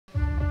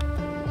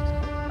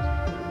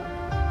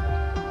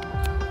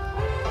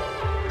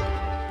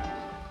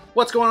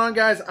What's going on,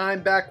 guys?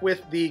 I'm back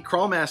with the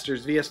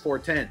Crawlmasters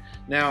VS4-10.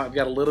 Now I've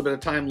got a little bit of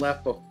time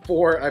left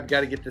before I've got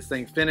to get this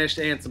thing finished,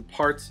 and some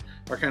parts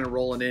are kind of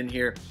rolling in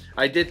here.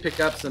 I did pick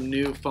up some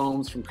new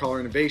foams from Color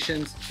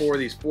Innovations for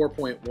these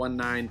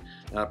 4.19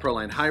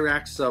 Proline high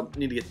racks, so I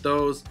need to get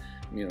those,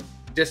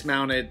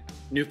 dismounted,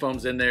 new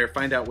foams in there,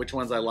 find out which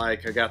ones I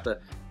like. I got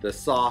the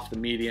soft, the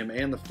medium,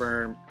 and the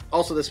firm.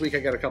 Also this week I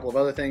got a couple of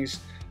other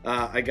things.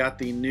 I got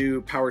the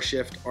new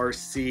PowerShift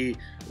RC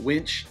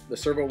winch. The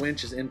servo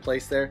winch is in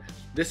place there.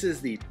 This is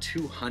the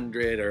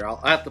 200, or I'll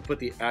have to put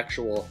the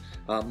actual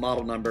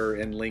model number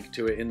and link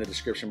to it in the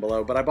description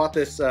below. But I bought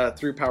this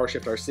through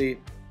PowerShift RC.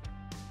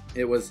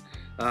 It was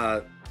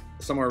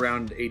somewhere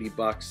around 80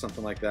 bucks,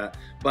 something like that.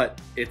 But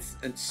it's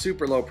a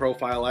super low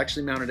profile. I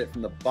actually mounted it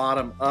from the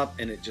bottom up,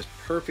 and it just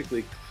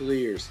perfectly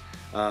clears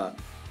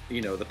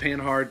the pan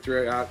hard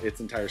throughout its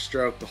entire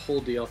stroke. The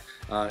whole deal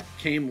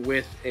came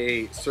with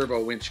a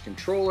servo winch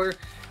controller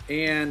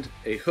and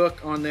a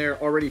hook on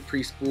there already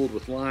pre-spooled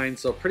with line,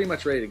 so pretty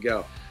much ready to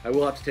go. I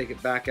will have to take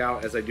it back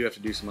out, as I do have to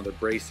do some other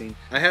bracing.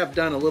 I have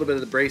done a little bit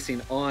of the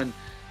bracing on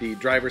the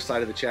driver's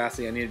side of the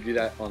chassis. I need to do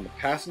that on the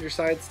passenger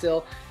side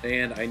still,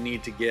 and I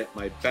need to get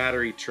my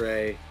battery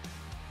tray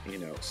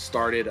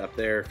started up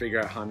there, figure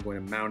out how I'm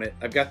going to mount it.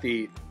 I've got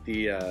the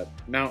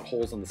mount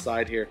holes on the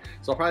side here,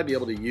 so I'll probably be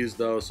able to use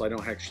those so I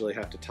don't actually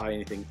have to tie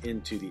anything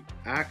into the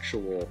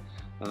actual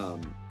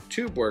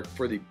tube work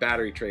for the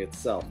battery tray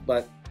itself,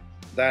 but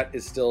that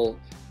is still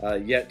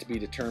yet to be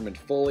determined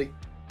fully.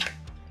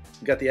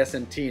 I've got the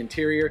SMT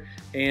interior,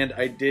 and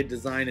I did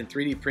design and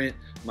 3D print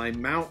my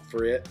mount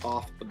for it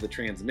off of the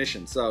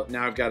transmission. So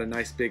now I've got a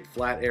nice big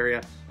flat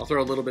area. I'll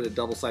throw a little bit of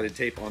double-sided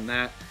tape on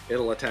that.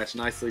 It'll attach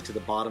nicely to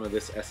the bottom of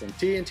this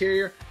SMT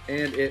interior,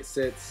 and it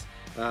sits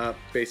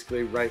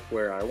basically right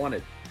where I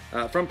wanted.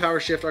 From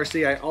PowerShift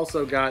RC, I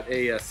also got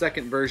a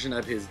second version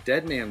of his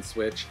Deadman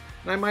switch,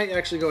 and I might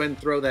actually go ahead and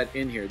throw that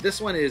in here.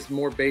 This one is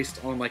more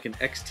based on like an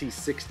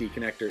XT60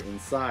 connector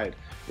inside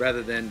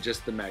rather than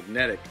just the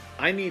magnetic.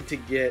 I need to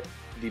get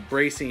the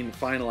bracing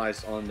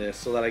finalized on this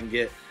so that I can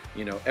get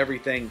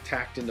everything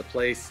tacked into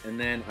place, and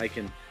then I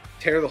can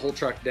tear the whole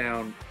truck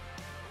down,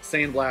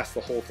 sandblast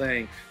the whole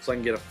thing so I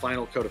can get a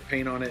final coat of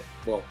paint on it.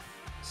 Well,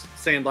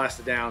 sandblast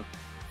it down,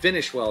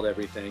 finish weld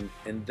everything,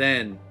 and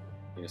then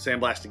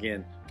sandblast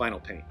again, final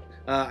paint.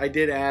 I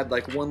did add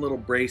like one little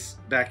brace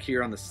back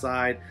here on the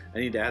side. I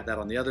need to add that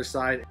on the other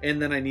side,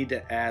 and then I need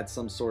to add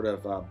some sort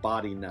of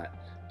body nut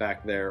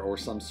back there, or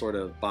some sort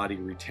of body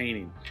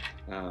retaining.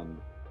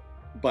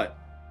 But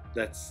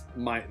that's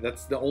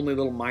the only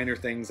little minor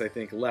things I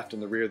think left in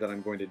the rear that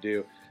I'm going to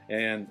do.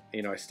 And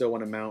I still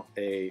want to mount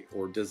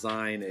or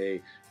design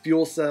a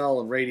fuel cell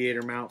and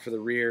radiator mount for the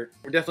rear.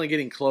 We're definitely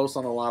getting close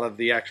on a lot of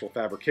the actual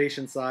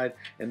fabrication side,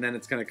 and then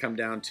it's going to come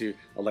down to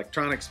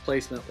electronics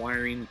placement,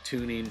 wiring,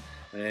 tuning,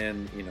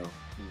 and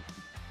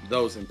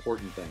those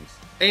important things.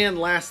 And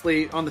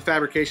lastly, on the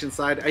fabrication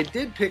side, I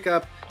did pick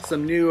up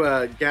some new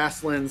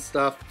gas lens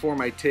stuff for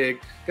my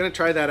TIG. Gonna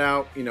try that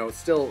out. It's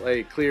still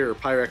a clear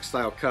Pyrex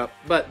style cup,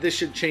 but this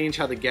should change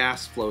how the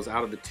gas flows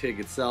out of the TIG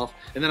itself.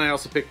 And then I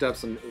also picked up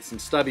some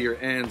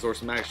stubbier ends, or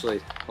some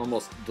actually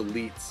almost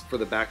deletes for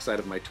the backside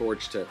of my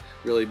torch to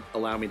really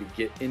allow me to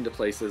get into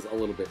places a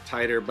little bit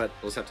tighter, but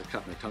I'll just have to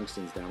cut my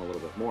tungstens down a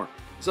little bit more.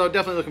 So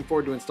definitely looking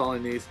forward to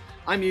installing these.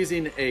 I'm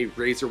using a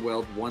Razor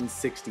Weld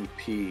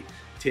 160p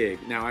TIG.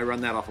 Now I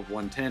run that off of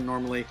 110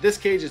 normally. This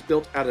cage is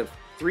built out of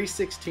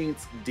 3/16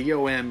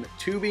 DOM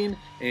tubing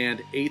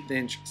and 1/8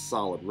 inch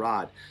solid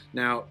rod.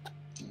 Now,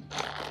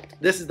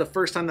 this is the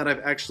first time that I've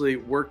actually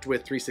worked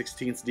with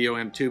 3/16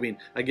 DOM tubing.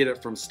 I get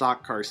it from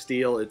stock car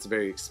steel. It's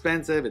very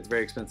expensive. It's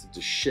very expensive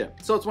to ship.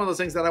 So it's one of those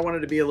things that I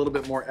wanted to be a little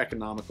bit more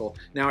economical.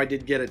 Now I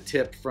did get a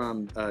tip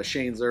from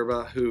Shane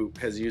Zerba, who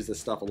has used this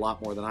stuff a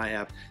lot more than I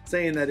have,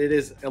 saying that it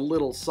is a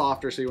little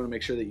softer, so you want to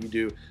make sure that you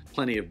do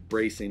plenty of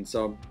bracing.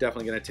 So I'm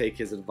definitely going to take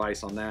his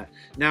advice on that.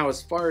 Now,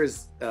 as far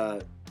as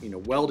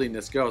welding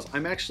this goes,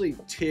 I'm actually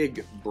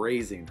TIG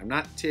brazing. I'm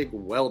not TIG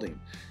welding.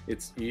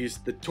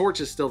 The torch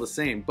is still the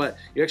same, but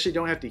you actually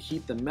don't have to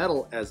heat the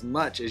metal as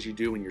much as you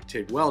do when you're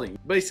TIG welding.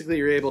 Basically,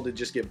 you're able to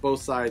just get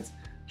both sides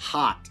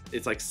hot.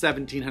 It's like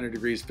 1700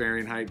 degrees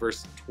Fahrenheit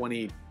versus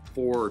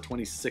 24 or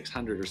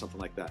 2600 or something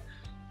like that.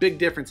 Big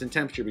difference in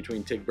temperature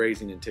between TIG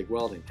brazing and TIG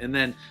welding. And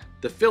then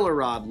the filler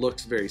rod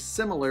looks very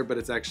similar, but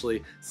it's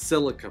actually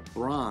silica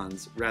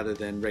bronze rather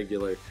than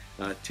regular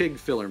TIG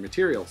filler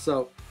material.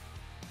 So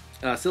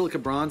silica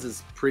bronze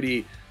is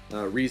pretty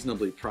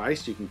reasonably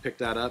priced. You can pick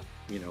that up,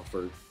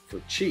 for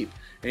cheap,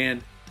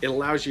 and it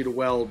allows you to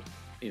weld,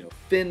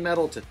 thin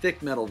metal to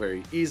thick metal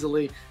very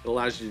easily. It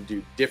allows you to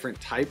do different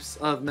types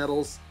of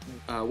metals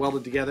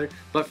welded together.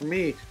 But for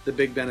me, the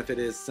big benefit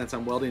is, since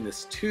I'm welding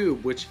this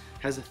tube, which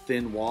has a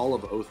thin wall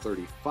of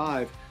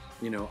 0.35,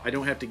 I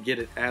don't have to get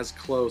it as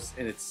close,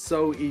 and it's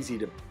so easy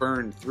to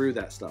burn through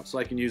that stuff. So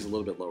I can use a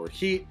little bit lower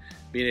heat,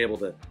 being able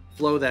to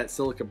flow that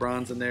silica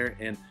bronze in there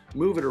and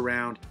move it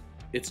around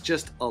It's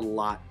just a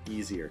lot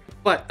easier.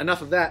 But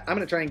enough of that. I'm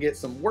gonna try and get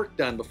some work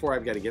done before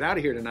I've got to get out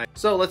of here tonight.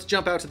 So let's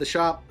jump out to the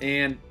shop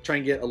and try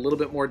and get a little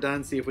bit more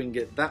done, see if we can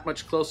get that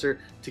much closer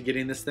to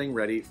getting this thing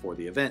ready for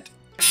the event.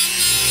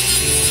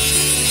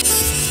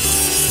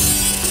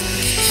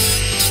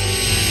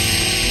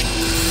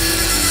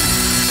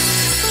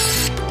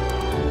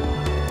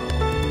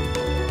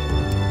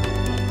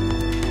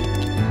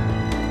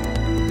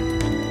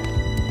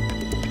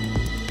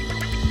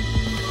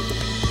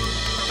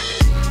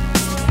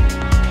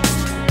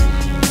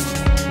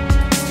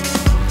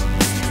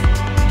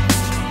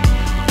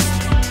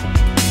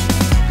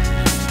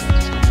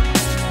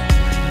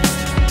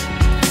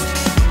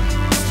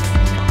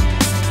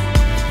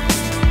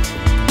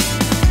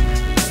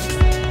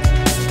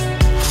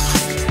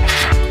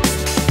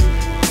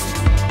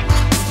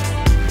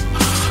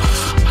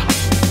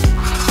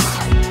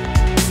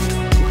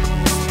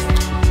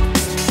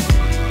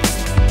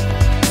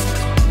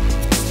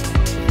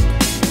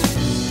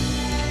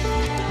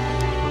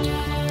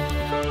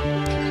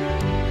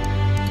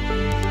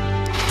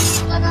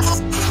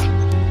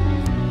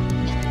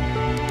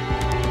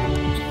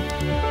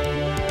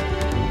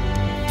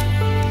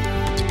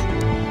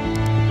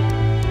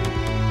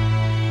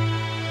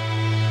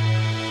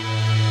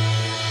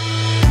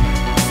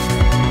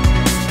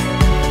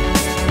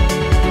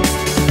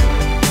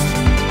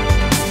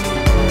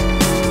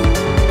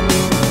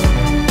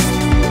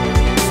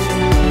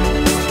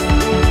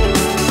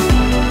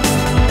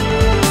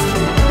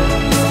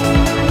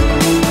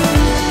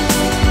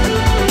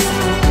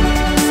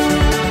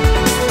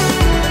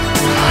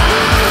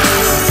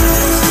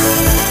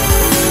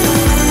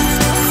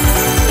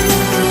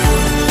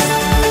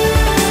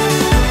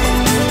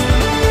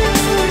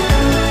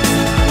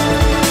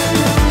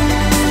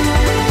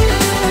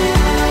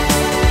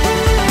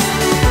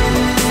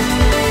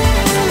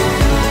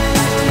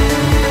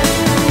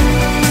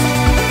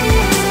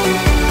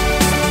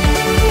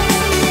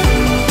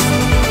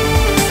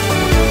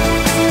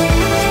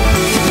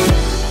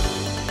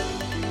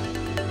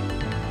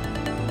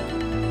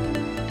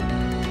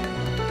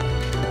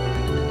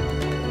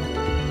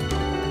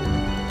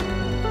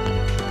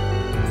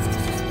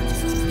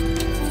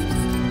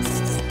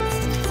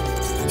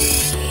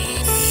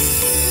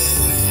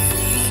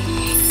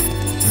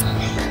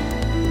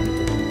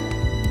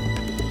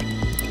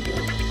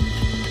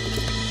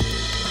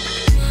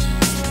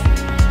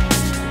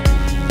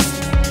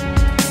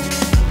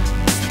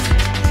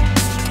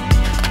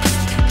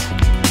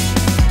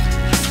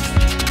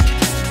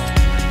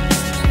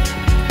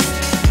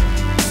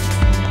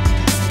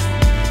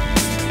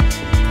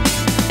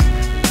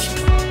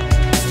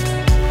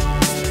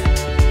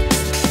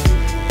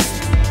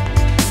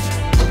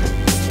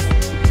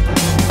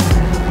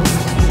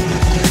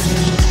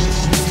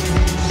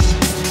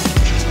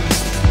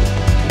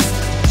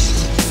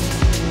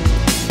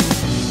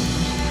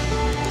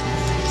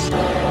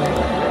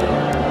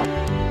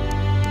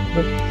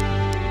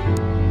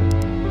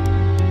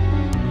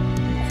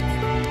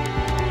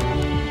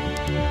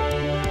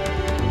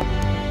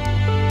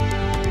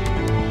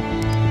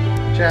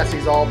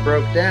 Chassis all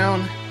broke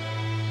down,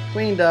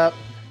 cleaned up.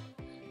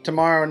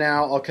 Tomorrow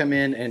now I'll come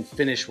in and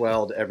finish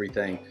weld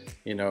everything.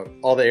 You know,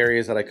 all the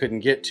areas that I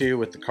couldn't get to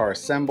with the car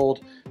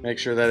assembled, make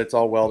sure that it's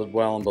all welded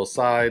well on both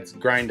sides,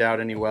 grind out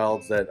any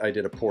welds that I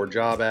did a poor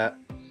job at.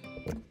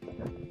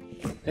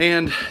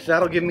 And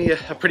that'll give me a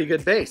pretty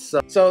good base.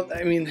 So,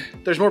 I mean,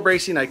 there's more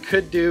bracing I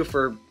could do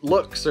for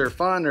looks or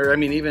fun, or I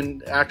mean,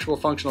 even actual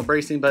functional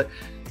bracing, but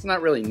it's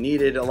not really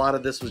needed. A lot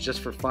of this was just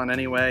for fun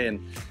anyway.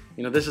 And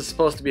you know, this is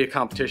supposed to be a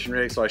competition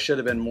rig, so I should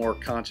have been more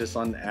conscious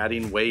on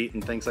adding weight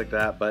and things like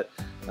that. But,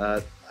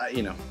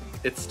 you know,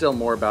 it's still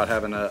more about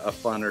having a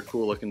fun or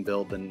cool looking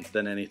build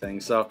than anything.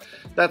 So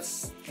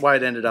that's why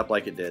it ended up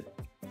like it did.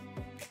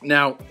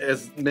 Now,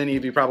 as many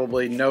of you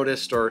probably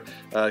noticed or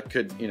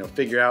could, you know,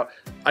 figure out,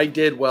 I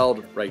did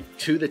weld right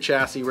to the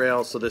chassis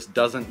rail, so this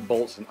doesn't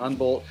bolt and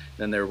unbolt.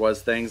 Then there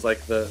was things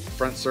like the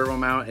front servo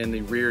mount and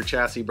the rear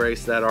chassis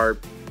brace that are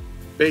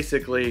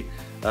basically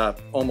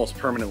almost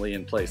permanently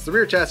in place. The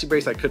rear chassis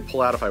brace I could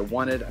pull out if I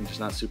wanted. I'm just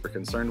not super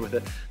concerned with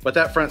it. But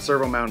that front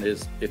servo mount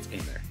it's in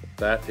there.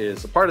 That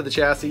is a part of the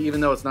chassis,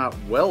 even though it's not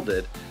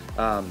welded.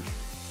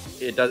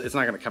 It's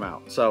not going to come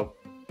out. So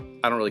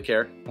I don't really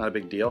care. Not a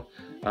big deal.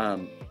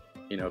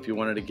 You know, if you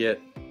wanted to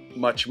get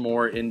much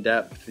more in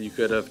depth, you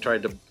could have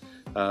tried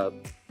to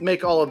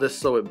make all of this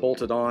so it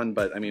bolted on.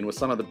 But I mean, with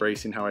some of the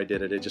bracing, how I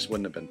did it, it just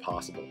wouldn't have been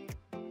possible.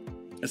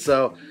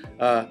 So,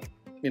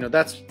 you know,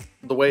 that's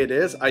the way it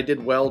is. I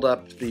did weld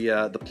up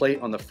the plate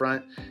on the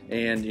front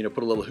and, you know,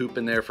 put a little hoop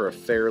in there for a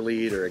fair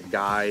lead or a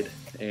guide,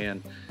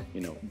 and,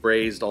 you know,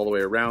 brazed all the way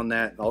around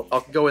that.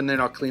 I'll go in there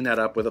and I'll clean that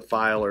up with a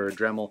file or a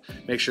Dremel,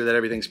 make sure that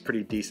everything's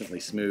pretty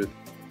decently smooth.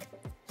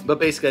 But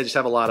basically I just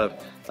have a lot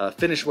of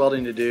finish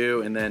welding to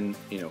do, and then,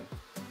 you know,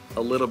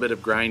 a little bit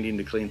of grinding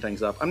to clean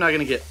things up. I'm not going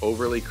to get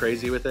overly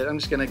crazy with it. I'm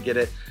just going to get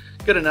it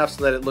good enough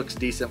so that it looks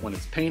decent when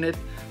it's painted.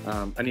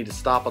 I need to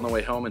stop on the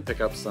way home and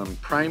pick up some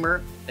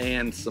primer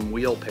and some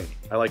wheel paint.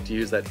 I like to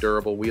use that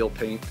durable wheel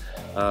paint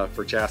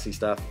for chassis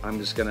stuff.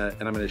 I'm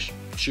gonna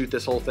shoot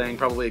this whole thing,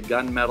 probably a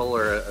gunmetal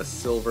or a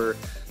silver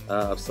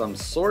of some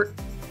sort,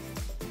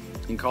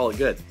 and call it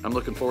good. I'm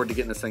looking forward to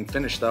getting this thing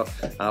finished though.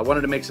 I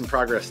wanted to make some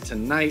progress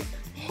tonight.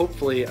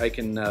 Hopefully I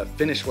can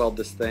finish weld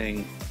this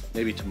thing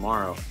maybe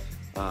tomorrow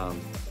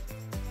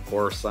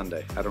or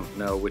Sunday. I don't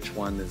know which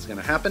one is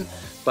gonna happen,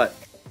 but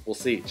we'll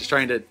see. Just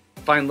trying to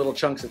find little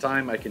chunks of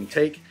time I can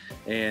take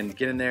and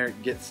get in there,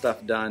 get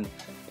stuff done,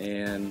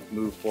 and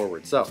move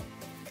forward. So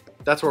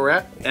that's where we're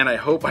at, and I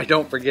hope I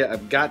don't forget,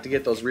 I've got to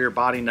get those rear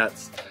body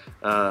nuts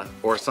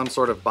or some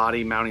sort of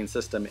body mounting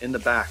system in the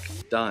back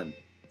done.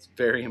 It's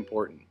very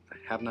important. I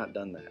have not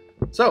done that.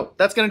 So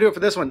that's gonna do it for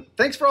this one.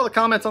 Thanks for all the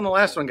comments on the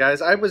last one,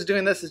 guys. I was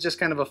doing this as just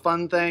kind of a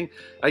fun thing.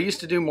 I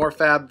used to do more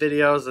fab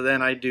videos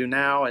than I do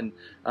now, and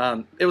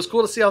it was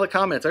cool to see all the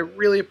comments. I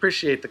really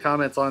appreciate the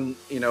comments on,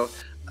 you know,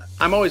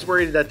 I'm always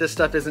worried that this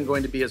stuff isn't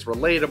going to be as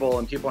relatable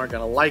and people aren't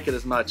going to like it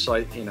as much.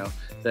 So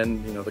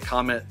then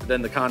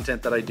the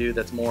content that I do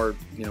that's more,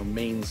 you know,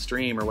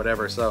 mainstream or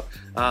whatever. So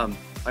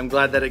I'm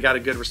glad that it got a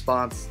good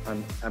response.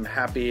 I'm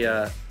happy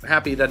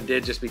happy that it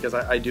did, just because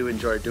I do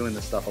enjoy doing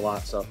this stuff a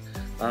lot. So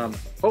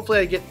hopefully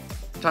I get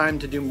time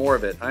to do more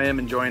of it. I am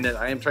enjoying it.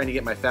 I am trying to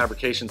get my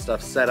fabrication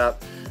stuff set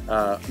up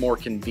more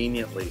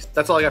conveniently.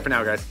 That's all I got for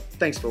now, guys.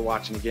 Thanks for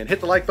watching again. Hit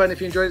the like button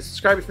if you enjoyed it.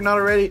 Subscribe if you're not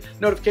already.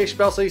 Notification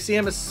bell so you see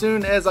them as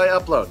soon as I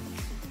upload.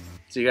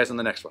 See you guys on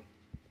the next one.